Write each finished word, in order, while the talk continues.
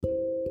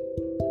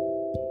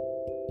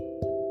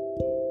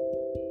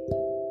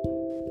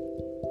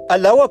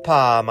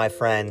Aloha, my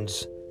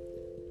friends.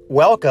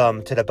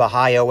 Welcome to the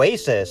Baha'i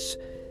Oasis.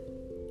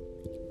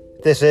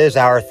 This is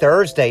our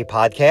Thursday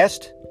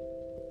podcast,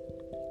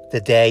 the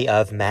Day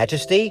of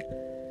Majesty.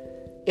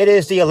 It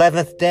is the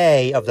 11th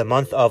day of the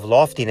month of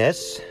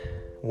Loftiness,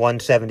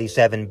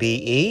 177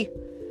 BE,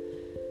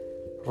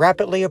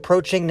 rapidly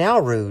approaching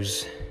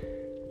Nowruz.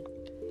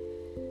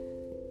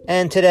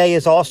 And today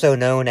is also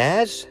known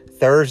as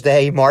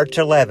Thursday, March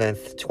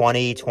 11th,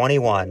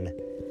 2021.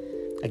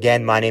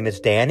 Again, my name is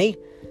Danny.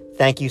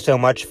 Thank you so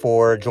much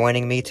for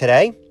joining me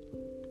today.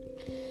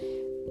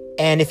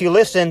 And if you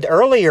listened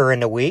earlier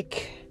in the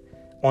week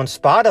on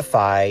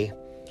Spotify,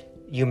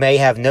 you may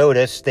have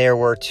noticed there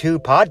were 2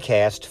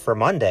 podcasts for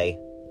Monday.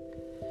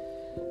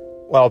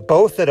 Well,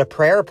 both of the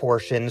prayer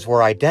portions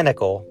were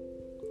identical.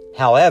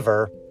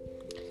 However,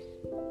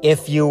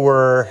 if you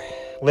were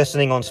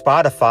listening on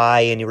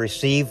Spotify and you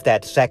received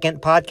that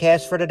second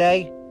podcast for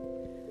today,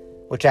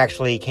 which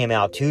actually came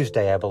out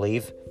Tuesday, I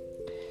believe,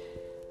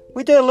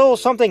 we did a little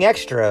something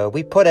extra.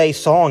 We put a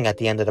song at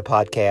the end of the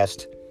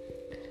podcast.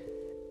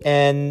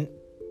 And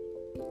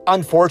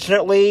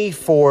unfortunately,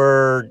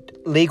 for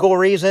legal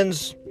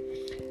reasons,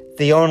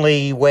 the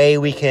only way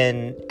we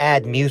can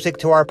add music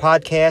to our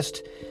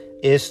podcast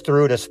is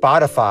through the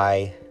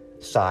Spotify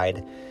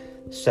side.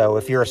 So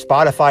if you're a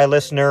Spotify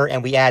listener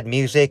and we add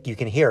music, you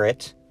can hear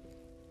it.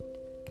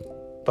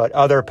 But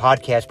other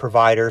podcast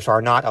providers are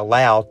not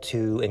allowed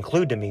to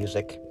include the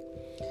music.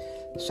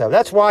 So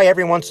that's why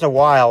every once in a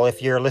while,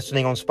 if you're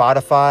listening on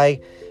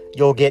Spotify,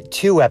 you'll get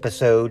 2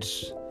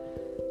 episodes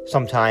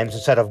sometimes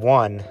instead of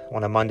 1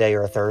 on a Monday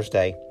or a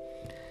Thursday.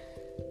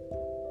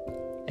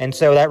 And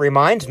so that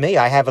reminds me,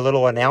 I have a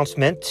little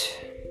announcement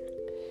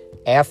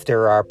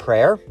after our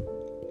prayer.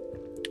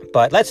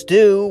 But let's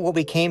do what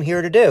we came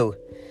here to do.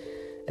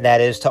 And that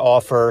is to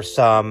offer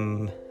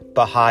some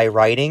Baha'i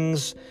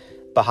writings,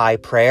 Baha'i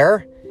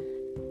prayer.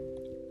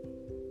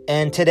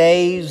 And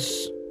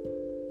today's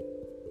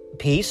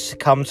piece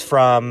comes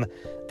from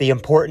The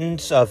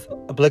Importance of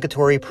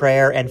Obligatory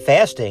Prayer and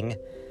Fasting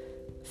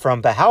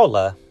from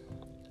Baha'u'llah,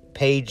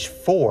 page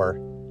 4.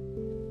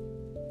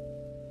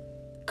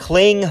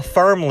 Cling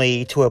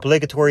firmly to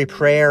obligatory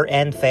prayer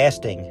and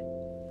fasting.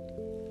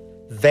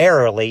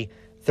 Verily,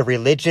 the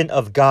religion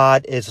of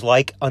God is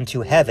like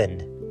unto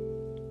heaven.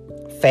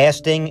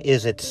 Fasting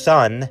is its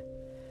sun,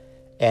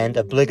 and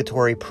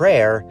obligatory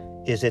prayer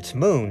is its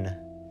moon.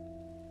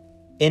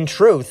 In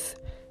truth,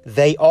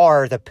 they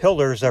are the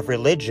pillars of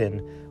religion,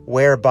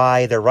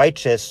 whereby the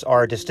righteous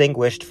are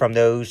distinguished from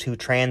those who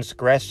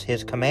transgress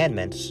his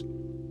commandments.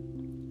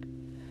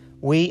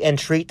 We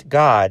entreat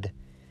God,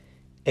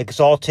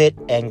 exalted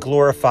and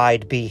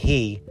glorified be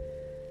He,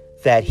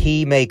 that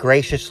He may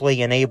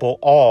graciously enable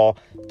all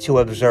to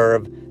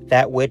observe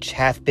that which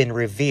hath been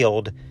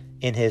revealed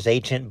in His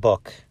ancient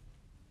book.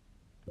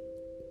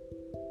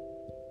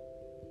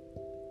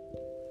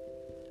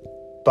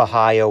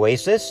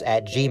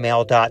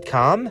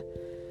 BahaiOasis@gmail.com.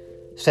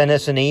 Send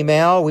us an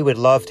email. We would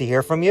love to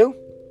hear from you.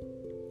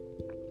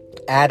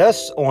 Add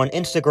us on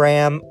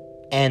Instagram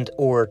and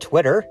or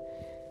Twitter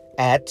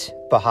at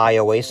Baha'i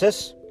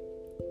Oasis.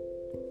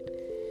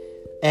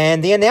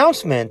 And the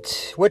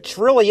announcement, which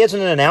really isn't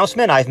an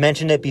announcement, I've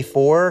mentioned it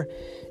before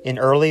in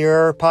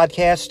earlier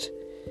podcasts,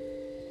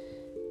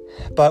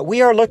 but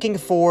we are looking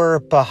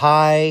for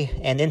Baha'i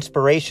and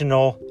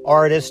inspirational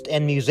artists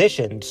and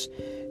musicians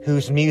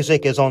whose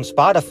music is on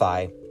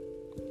Spotify.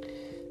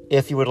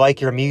 If you would like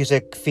your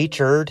music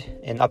featured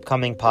in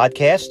upcoming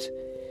podcasts,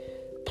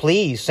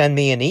 please send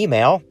me an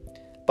email,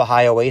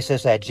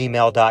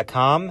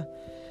 BahaiOasis@gmail.com,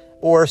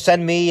 or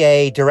send me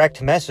a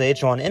direct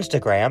message on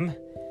Instagram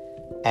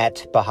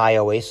at Baha'i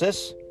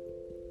Oasis.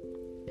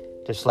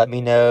 Just let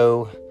me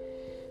know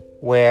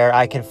where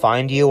I can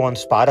find you on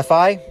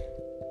Spotify.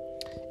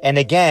 And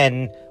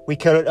again, we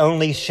could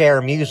only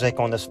share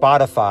music on the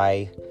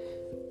Spotify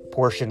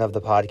portion of the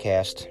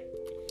podcast.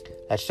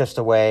 That's just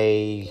the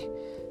way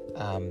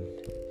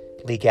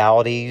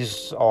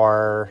legalities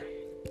are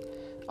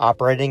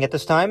operating at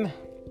this time.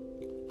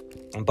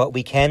 But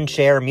we can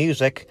share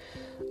music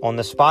on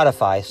the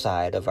Spotify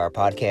side of our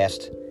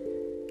podcast.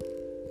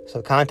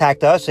 So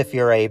contact us if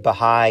you're a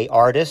Baha'i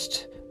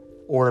artist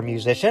or a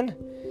musician,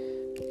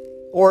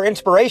 or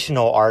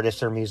inspirational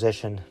artist or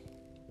musician.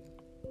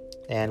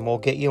 And we'll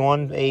get you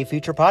on a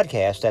future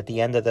podcast at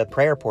the end of the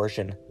prayer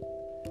portion.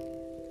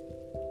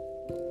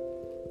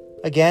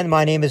 Again,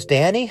 my name is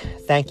Danny.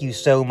 Thank you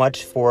so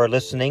much for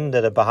listening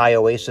to the Baha'i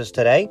Oasis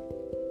today.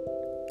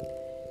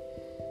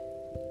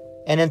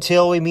 And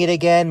until we meet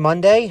again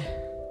Monday,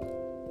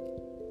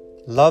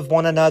 love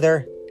one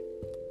another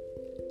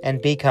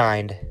and be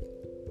kind.